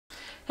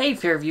Hey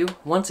Fairview,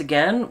 once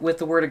again with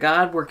the Word of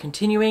God, we're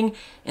continuing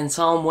in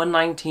Psalm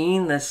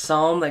 119, this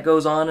psalm that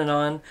goes on and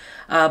on.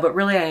 But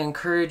really I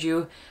encourage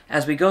you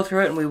as we go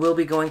through it, and we will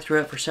be going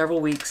through it for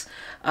several weeks,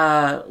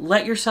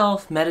 let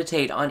yourself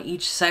meditate on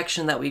each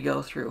section that we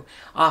go through.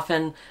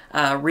 Often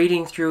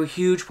reading through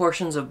huge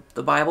portions of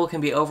the Bible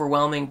can be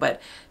overwhelming,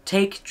 but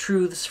take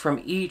truths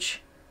from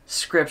each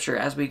scripture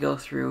as we go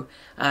through.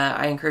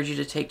 I encourage you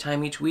to take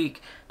time each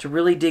week to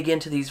really dig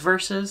into these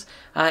verses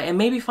and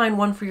maybe find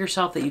one for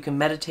yourself that you can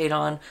meditate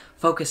on,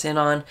 focus in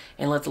on,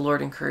 and let the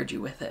Lord encourage you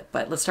with it.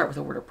 But let's start with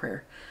a word of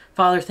prayer.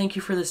 Father, thank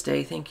you for this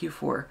day. Thank you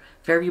for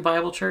Fairview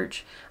Bible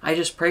Church. I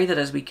just pray that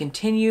as we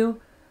continue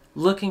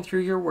looking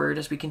through your word,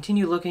 as we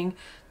continue looking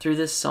through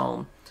this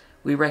psalm,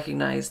 we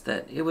recognize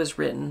that it was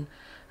written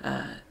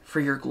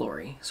for your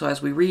glory. So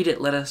as we read it,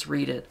 let us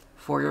read it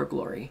for your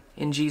glory.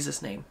 In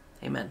Jesus' name,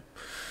 amen.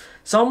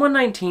 Psalm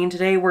 119,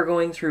 today we're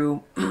going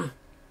through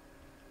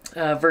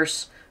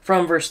verse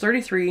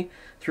 33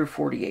 through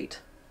 48.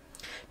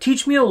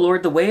 Teach me, O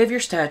Lord, the way of your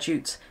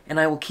statutes, and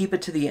I will keep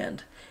it to the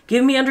end.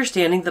 Give me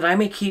understanding that I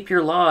may keep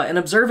your law and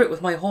observe it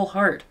with my whole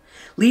heart.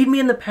 Lead me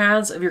in the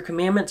paths of your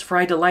commandments, for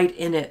I delight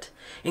in it.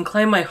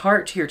 Incline my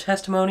heart to your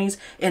testimonies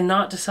and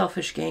not to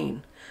selfish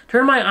gain.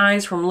 Turn my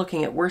eyes from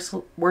looking at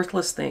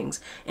worthless things,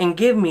 and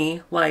give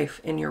me life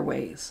in your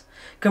ways.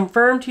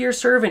 Confirm to your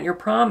servant your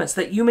promise,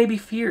 that you may be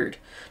feared.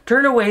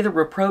 Turn away the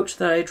reproach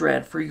that I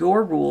dread, for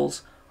your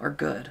rules are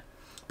good.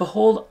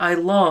 Behold, I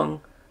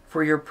long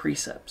for your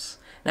precepts.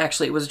 And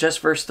actually, it was just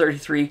verse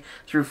 33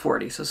 through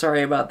 40, so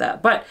sorry about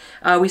that. But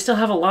we still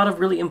have a lot of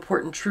really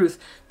important truth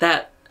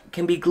that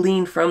can be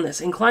gleaned from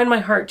this. Incline my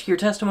heart to your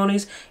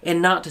testimonies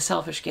and not to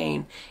selfish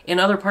gain. In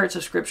other parts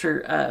of Scripture,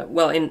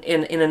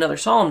 in another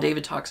psalm,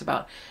 David talks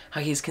about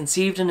how he's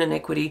conceived in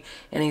iniquity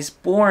and he's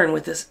born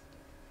with this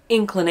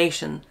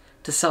inclination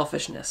to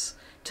selfishness,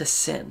 to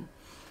sin.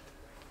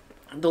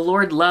 The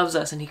Lord loves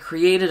us and he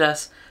created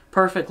us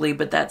perfectly,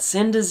 but that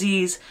sin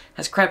disease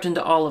has crept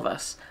into all of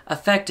us,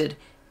 affected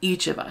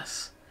each of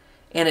us.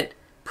 And it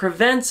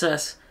prevents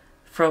us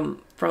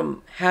from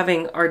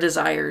having our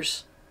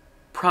desires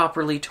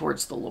properly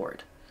towards the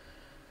Lord.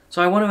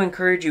 So I want to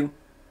encourage you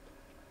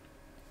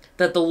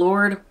that the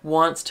Lord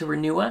wants to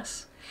renew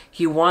us.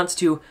 He wants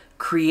to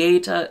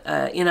create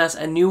in us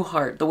a new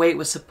heart, the way it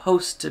was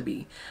supposed to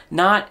be,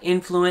 not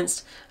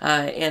influenced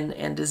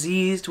and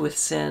diseased with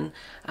sin,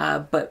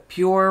 but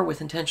pure with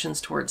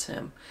intentions towards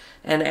him.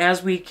 And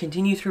as we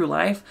continue through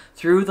life,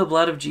 through the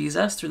blood of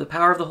Jesus, through the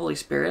power of the Holy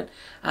Spirit,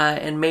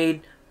 and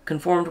made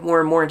conformed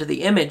more and more into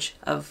the image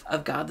of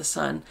God the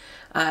Son,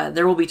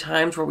 there will be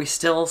times where we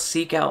still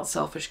seek out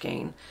selfish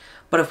gain.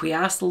 But if we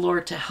ask the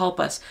Lord to help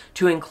us,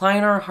 to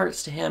incline our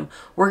hearts to him,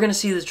 we're going to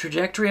see the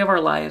trajectory of our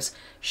lives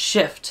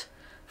shift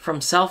from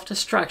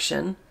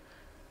self-destruction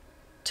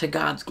to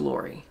God's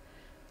glory.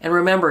 And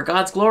remember,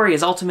 God's glory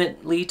is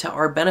ultimately to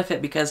our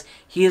benefit because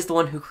he is the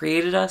one who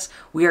created us.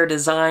 We are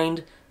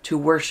designed to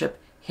worship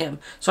him.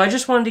 So I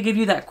just wanted to give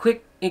you that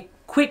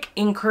quick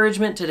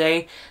encouragement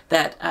today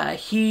that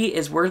he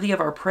is worthy of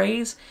our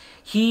praise.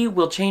 He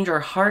will change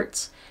our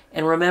hearts.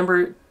 And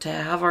remember, to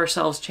have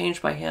ourselves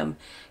changed by him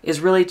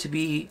is really to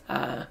be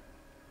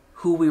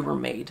who we were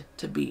made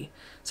to be.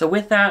 So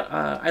with that,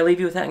 I leave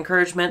you with that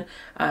encouragement.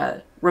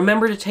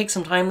 Remember to take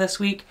some time this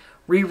week,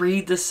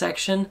 reread this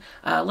section.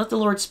 Let the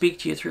Lord speak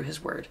to you through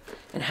his word.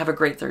 And have a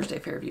great Thursday,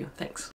 Fairview. Thanks.